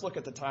 But let's look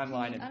at the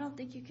timeline. I don't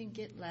think you can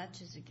get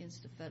latches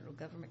against the federal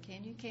government,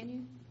 can you? Can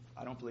you?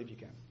 I don't believe you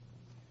can.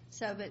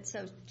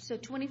 So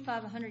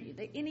 25,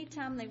 100,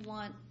 anytime they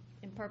want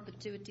in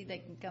perpetuity, they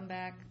can come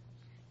back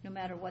no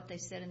matter what they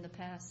said in the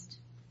past?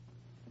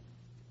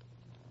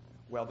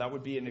 Well, that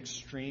would be an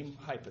extreme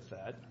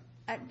hypothet.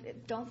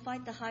 Don't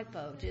fight the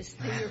hypo.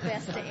 Just do your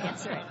best to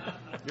answer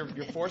it.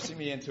 You're forcing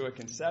me into a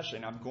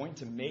concession. I'm going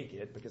to make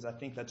it because I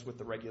think that's what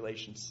the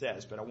regulation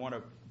says. But I want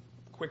to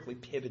quickly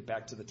pivot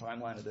back to the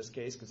timeline of this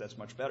case because that's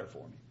much better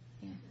for me.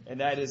 Yeah. And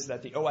that is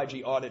that the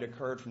OIG audit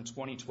occurred from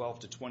 2012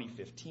 to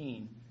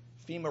 2015.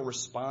 FEMA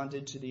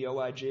responded to the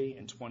OIG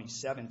in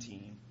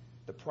 2017.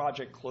 The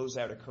project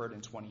closeout occurred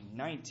in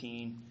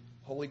 2019.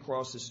 Holy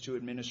Cross's 2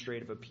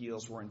 administrative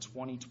appeals were in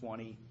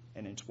 2020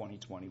 and in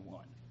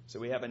 2021. So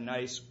we have a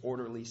nice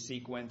orderly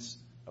sequence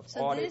of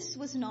So audits. this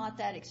was not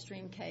that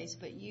extreme case,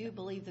 but you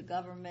believe the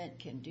government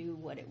can do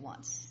what it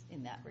wants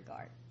in that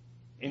regard?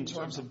 In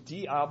terms of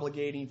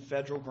de-obligating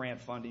federal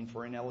grant funding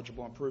for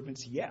ineligible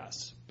improvements,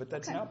 yes. But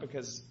that's Okay. not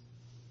because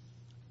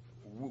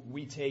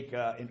we take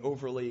an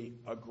overly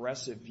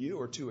aggressive view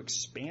or too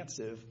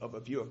expansive of a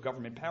view of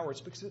government power.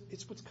 It's because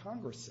it's what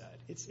Congress said.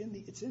 It's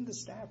in the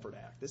Stafford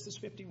Act. This is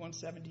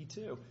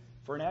 5172.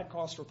 For an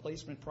at-cost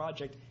replacement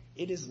project,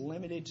 it is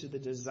limited to the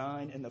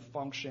design and the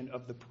function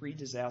of the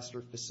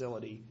pre-disaster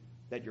facility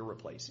that you're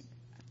replacing.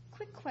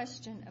 Quick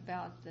question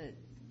about the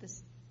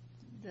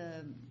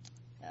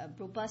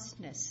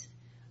robustness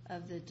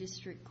of the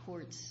district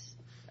court's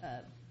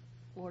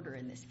order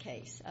in this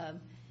case.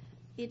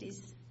 It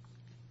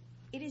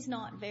is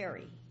not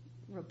very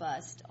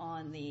robust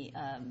on the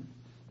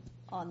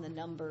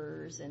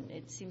numbers, and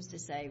it seems to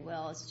say,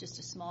 well, it's just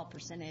a small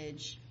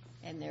percentage,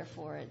 and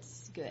therefore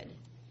it's good.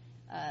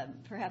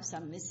 Perhaps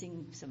I'm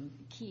missing some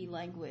key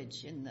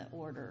language in the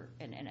order,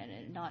 and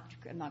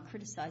I'm not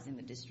criticizing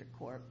the district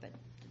court,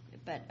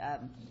 but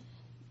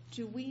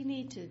do we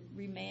need to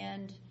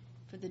remand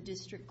for the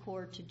district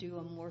court to do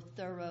a more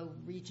thorough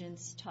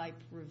Regents-type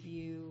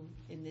review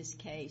in this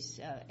case,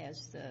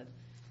 as the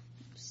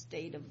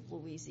state of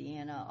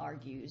Louisiana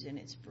argues in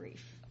its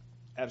brief?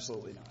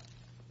 Absolutely not.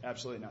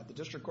 Absolutely not. The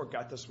district court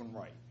got this one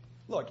right.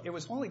 Look, it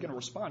was only going to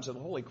respond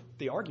to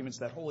the arguments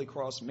that Holy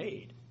Cross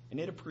made, and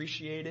it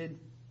appreciated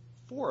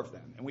 4 of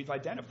them, and we've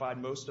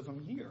identified most of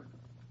them here.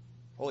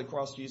 Holy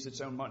Cross used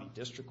its own money.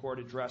 District court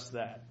addressed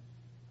that.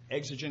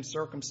 Exigent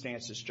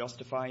circumstances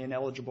justify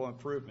ineligible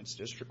improvements.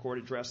 District court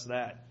addressed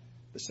that.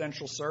 The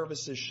central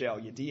services shell,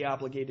 you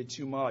de-obligated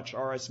too much.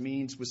 RS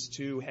Means was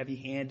too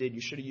heavy-handed.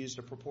 You should have used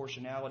a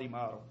proportionality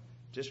model.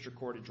 District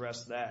court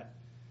addressed that.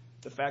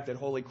 The fact that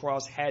Holy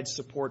Cross had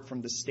support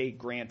from the state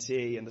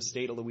grantee in the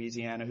state of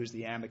Louisiana, who's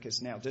the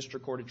amicus now.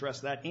 District court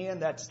addressed that,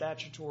 and that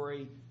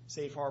statutory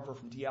safe harbor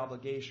from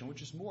de-obligation,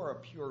 which is more a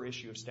pure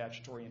issue of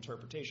statutory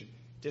interpretation.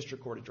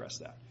 District court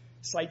addressed that.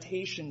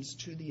 Citations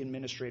to the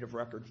administrative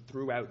record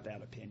throughout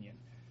that opinion.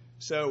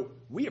 So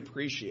we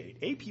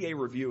appreciate APA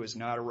review is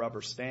not a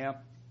rubber stamp.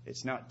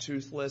 It's not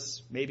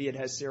toothless. Maybe it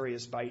has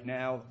serious bite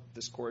now.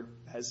 This court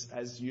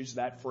has used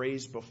that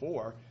phrase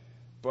before.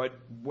 But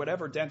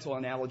whatever dental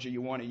analogy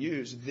you want to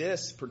use,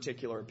 this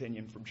particular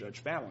opinion from Judge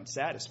Fallon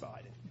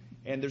satisfied it.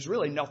 And there's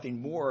really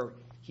nothing more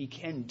he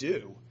can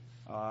do.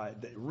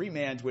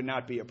 Remand would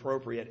not be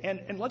appropriate.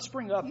 And let's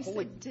bring up... You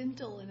said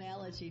dental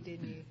analogy,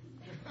 didn't you?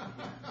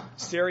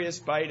 Serious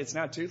bite, it's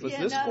not toothless.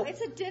 Yeah,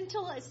 it's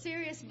a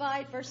serious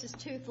bite versus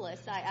toothless.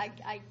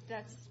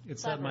 It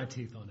set my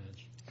teeth on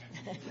edge.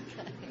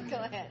 Go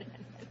ahead.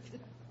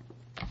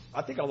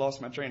 I think I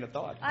lost my train of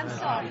thought. I'm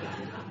sorry.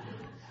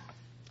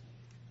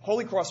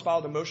 Holy Cross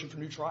filed a motion for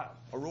new trial,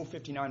 a Rule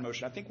 59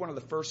 motion. I think one of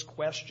the first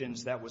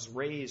questions that was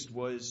raised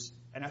was,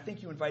 and I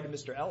think you invited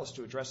Mr. Ellis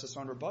to address this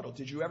on rebuttal,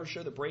 did you ever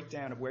show the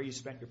breakdown of where you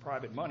spent your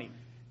private money?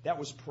 That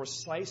was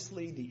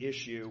precisely the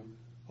issue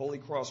Holy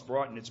Cross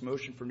brought in its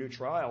motion for new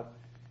trial.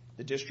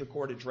 The district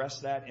court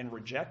addressed that and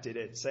rejected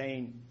it,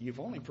 saying you've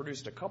only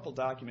produced a couple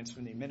documents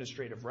from the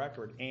administrative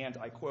record, and,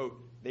 I quote,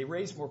 they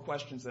raise more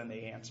questions than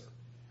they answer.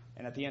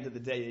 And at the end of the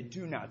day, they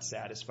do not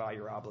satisfy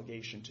your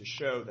obligation to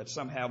show that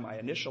somehow my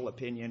initial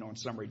opinion on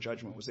summary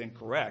judgment was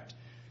incorrect,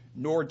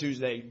 nor do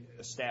they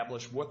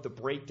establish what the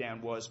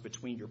breakdown was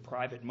between your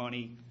private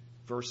money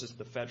versus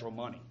the federal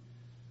money.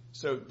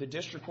 So the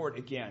district court,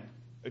 again,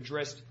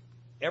 addressed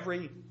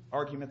every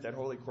argument that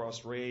Holy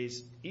Cross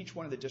raised. Each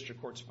one of the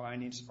district court's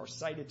findings are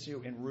cited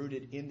to and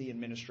rooted in the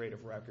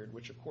administrative record,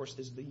 which, of course,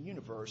 is the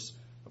universe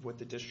of what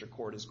the district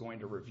court is going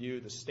to review.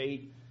 The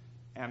state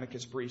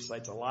amicus brief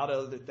cites a lot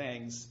of other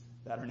things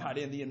that are not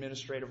in the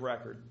administrative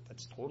record.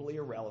 That's totally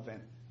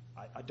irrelevant.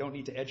 I don't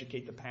need to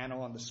educate the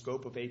panel on the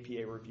scope of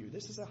APA review.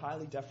 This is a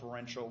highly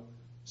deferential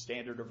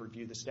standard of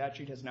review. The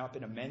statute has not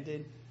been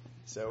amended,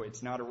 so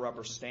it's not a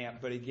rubber stamp.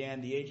 But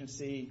again, the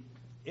agency,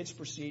 its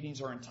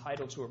proceedings are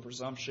entitled to a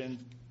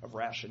presumption of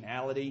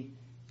rationality.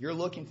 You're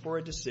looking for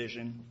a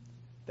decision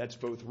that's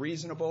both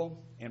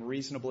reasonable and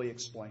reasonably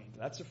explained.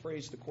 That's a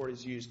phrase the court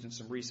has used in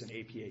some recent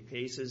APA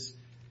cases.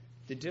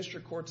 The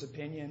district court's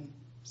opinion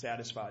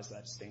satisfies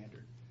that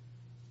standard.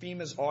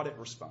 FEMA's audit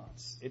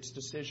response, its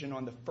decision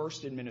on the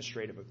first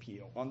administrative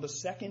appeal, on the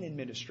second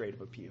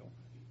administrative appeal,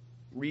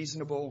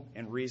 reasonable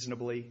and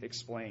reasonably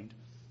explained.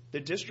 The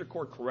district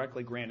court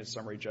correctly granted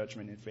summary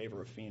judgment in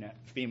favor of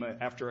FEMA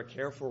after a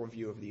careful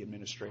review of the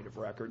administrative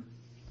record.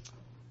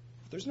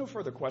 If there's no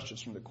further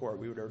questions from the court,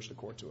 we would urge the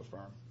court to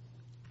affirm.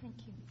 Thank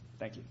you.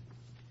 Thank you.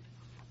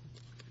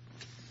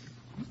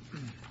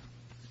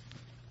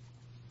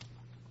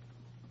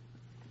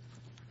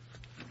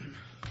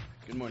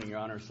 Good morning, Your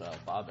Honors.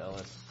 Bob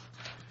Ellis.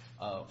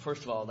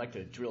 First of all, I'd like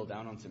to drill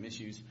down on some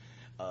issues.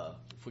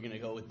 If we're going to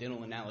go with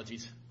dental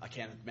analogies, I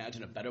can't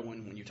imagine a better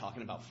one when you're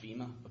talking about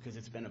FEMA, because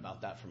it's been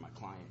about that for my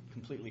client.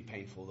 Completely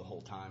painful the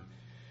whole time.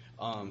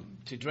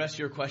 To address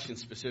your question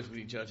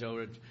specifically, Judge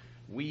Eldridge,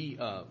 we,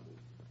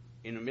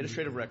 in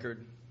administrative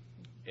record,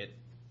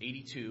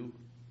 82,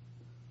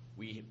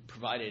 we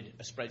provided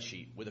a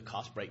spreadsheet with a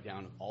cost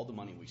breakdown of all the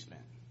money we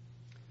spent.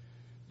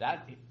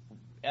 That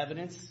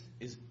evidence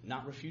is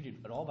not refuted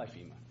at all by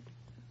FEMA.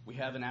 We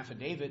have an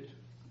affidavit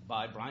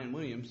by Brian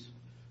Williams,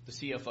 the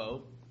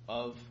CFO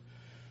of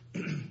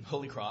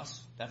Holy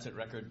Cross. That's at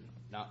record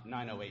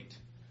 908.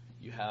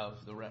 You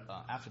have the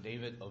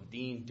affidavit of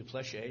Dean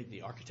Duplessis,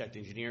 the architect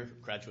engineer,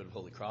 graduate of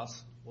Holy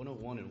Cross,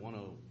 101 and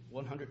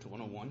 100 to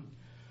 101.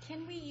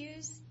 Can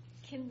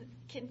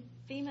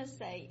FEMA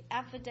say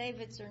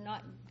affidavits are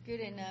not good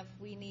enough,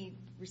 we need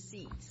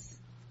receipts?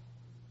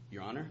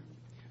 Your Honor,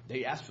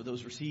 they asked for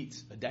those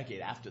receipts a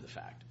decade after the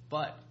fact.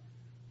 But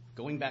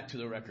going back to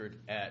the record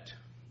at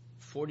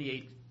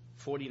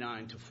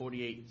 4849 to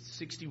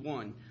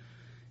 4861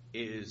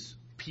 is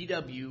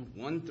PW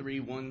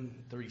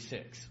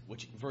 13136,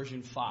 which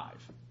version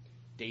 5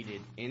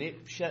 dated, and it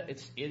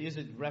is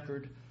a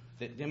record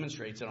that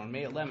demonstrates that on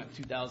May 11th,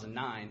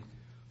 2009,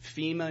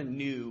 FEMA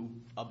knew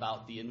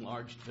about the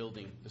enlarged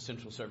building, the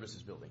Central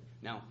Services Building.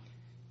 Now,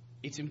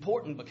 it's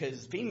important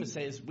because FEMA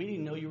says we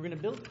didn't know you were going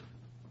to build it,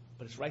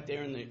 but it's right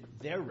there in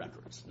their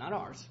records, not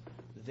ours,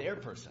 their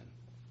person.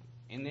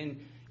 And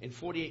then in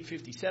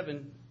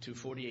 4857 to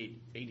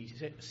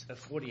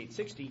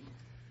 4860,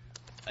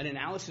 an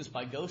analysis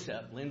by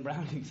GOSEP, Lynn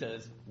Browning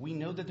says, we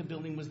know that the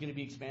building was going to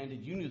be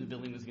expanded. You knew the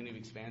building was going to be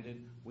expanded.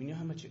 We know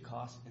how much it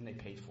cost, and they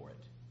paid for it.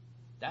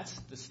 That's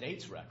the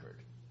state's record.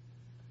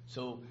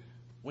 So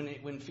when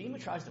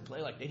FEMA tries to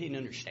play like they didn't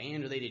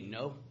understand or they didn't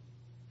know,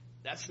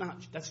 that's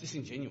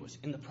disingenuous.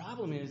 And the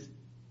problem is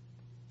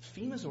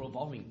FEMA's a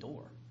revolving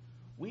door.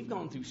 We've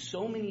gone through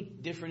so many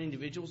different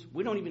individuals,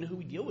 we don't even know who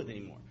we deal with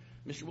anymore.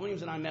 Mr.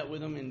 Williams and I met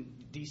with him in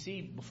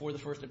D.C. before the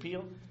first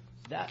appeal.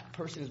 That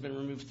person has been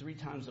removed 3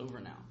 times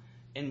over now.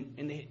 And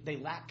they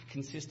lack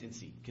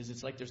consistency because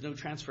it's like there's no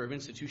transfer of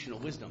institutional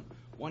wisdom.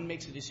 One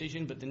makes a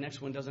decision, but the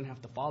next one doesn't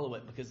have to follow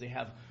it because they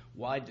have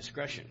wide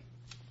discretion,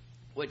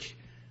 which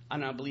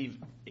I believe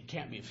it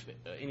can't be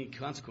any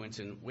consequence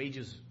in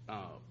wages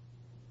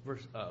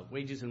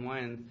and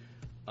wine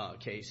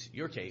case,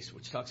 your case,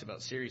 which talks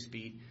about serious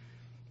bite.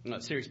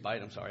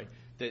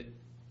 That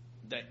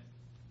the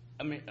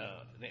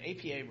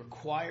APA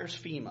requires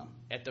FEMA,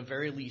 at the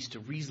very least, to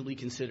reasonably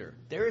consider.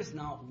 There is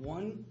not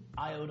one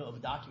iota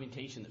of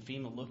documentation that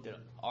FEMA looked at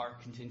our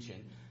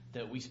contention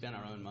that we spent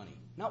our own money.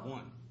 Not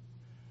one.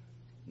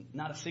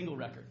 Not a single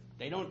record.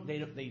 They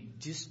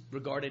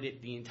disregarded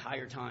it the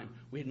entire time.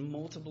 We had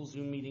multiple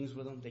Zoom meetings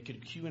with them. They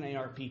could Q&A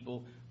our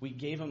people. We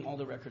gave them all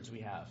the records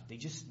we have. They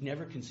just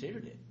never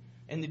considered it.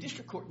 And the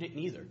district court didn't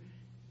either.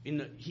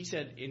 He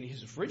said in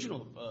his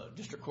original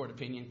district court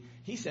opinion,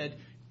 he said,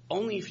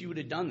 only if you would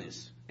have done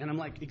this. And I'm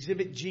like,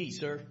 Exhibit G,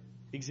 sir.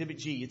 Exhibit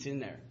G, it's in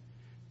there.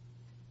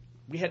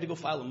 We had to go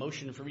file a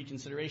motion for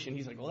reconsideration.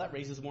 He's like, well, that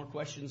raises more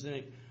questions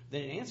than it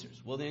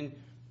answers. Well, then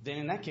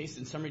in that case,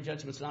 then summary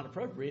judgment's not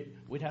appropriate.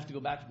 We'd have to go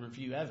back and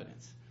review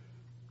evidence.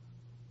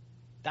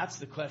 That's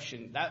the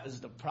question. That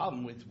is the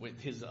problem with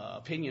his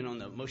opinion on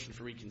the motion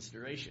for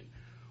reconsideration.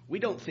 We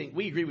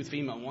agree with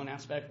FEMA on one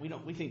aspect.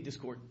 We think this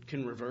court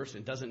can reverse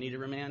and doesn't need a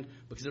remand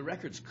because the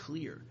record's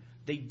clear.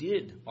 They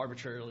did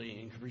arbitrarily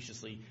and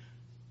capriciously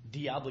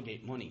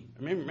deobligate money.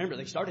 Remember,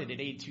 they started at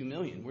 $82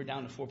 million. We're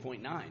down to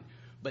 4.9.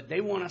 But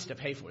they want us to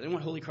pay for it. They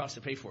want Holy Cross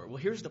to pay for it. Well,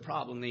 here's the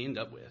problem they end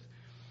up with.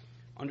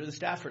 Under the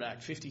Stafford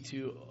Act,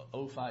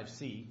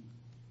 5205C,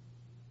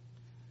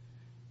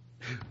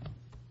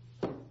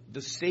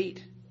 the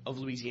state of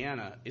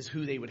Louisiana is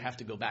who they would have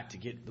to go back to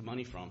get the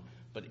money from,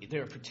 but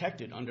they're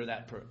protected under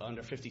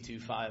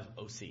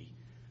 525OC.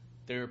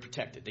 They're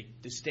protected.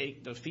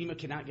 The FEMA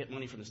cannot get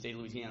money from the state of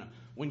Louisiana.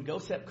 When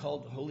GOSEP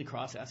called Holy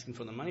Cross asking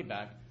for the money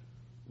back,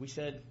 we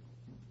said,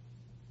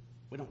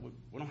 we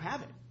don't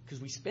have it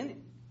because we spent it.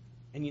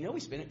 And you know we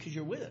spent it because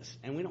you're with us,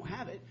 and we don't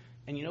have it.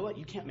 And you know what?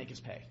 You can't make us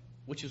pay,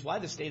 which is why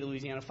the state of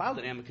Louisiana filed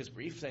an amicus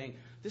brief saying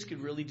this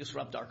could really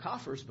disrupt our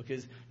coffers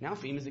because now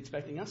FEMA is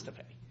expecting us to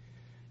pay.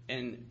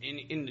 And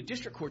in the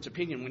district court's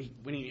opinion,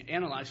 when he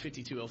analyzed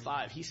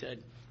 5205, he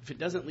said, if it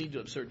doesn't lead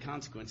to absurd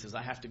consequences,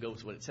 I have to go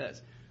with what it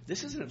says.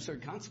 This is an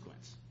absurd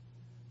consequence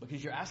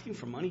because you're asking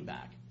for money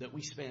back that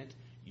we spent.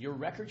 Your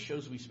record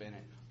shows we spent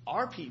it.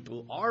 Our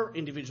people, our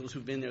individuals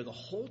who've been there the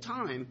whole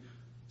time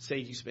say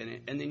you spent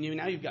it. And then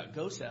now you've got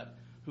GOSEP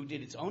who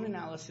did its own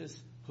analysis,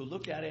 who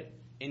looked at it,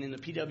 and in the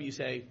PW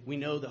say, we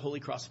know that Holy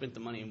Cross spent the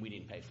money and we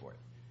didn't pay for it.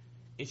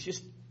 It's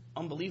just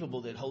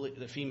unbelievable that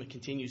FEMA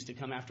continues to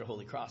come after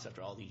Holy Cross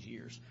after all these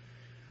years.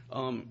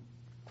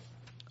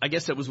 I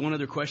guess that was one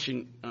other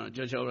question,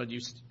 Judge Elrod, you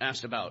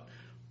asked about.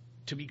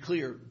 To be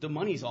clear, the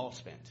money's all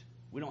spent.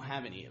 We don't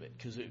have any of it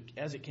because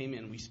as it came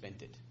in, we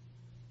spent it.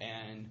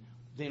 And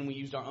then we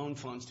used our own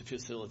funds to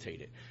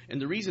facilitate it.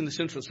 And the reason the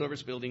Central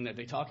Service Building that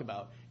they talk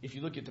about, if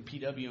you look at the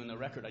PW and the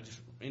record I just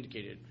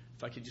indicated,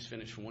 if I could just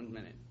finish for 1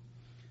 minute,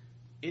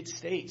 it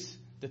states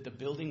that the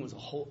building was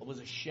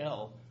a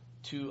shell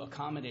to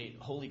accommodate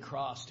Holy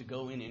Cross to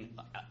go in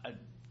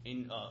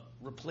and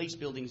replace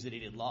buildings that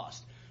it had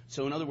lost.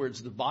 So in other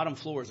words, the bottom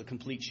floor is a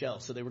complete shell.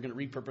 So they were going to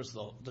repurpose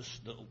the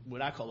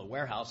what I call a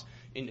warehouse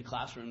into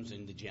classrooms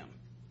and the gym.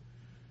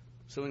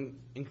 So in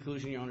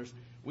conclusion, Your Honors,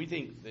 we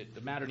think that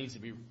the matter needs to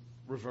be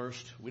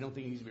reversed. We don't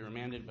think it needs to be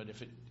remanded, but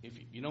if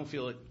you don't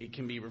feel it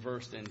can be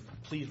reversed, then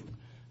please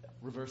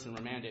reverse and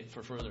remand it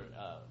for further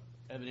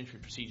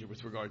evidentiary procedure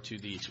with regard to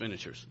the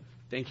expenditures.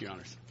 Thank you, Your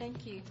Honors.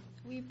 Thank you.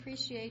 We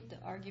appreciate the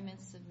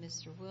arguments of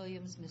Mr.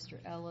 Williams, Mr.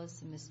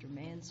 Ellis, and Mr.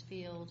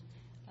 Mansfield.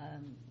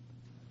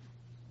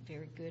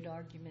 Very good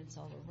arguments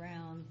all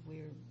around.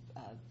 We're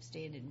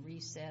staying in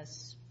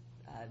recess,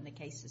 and the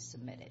case is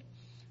submitted.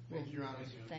 Thank you, Your Honor.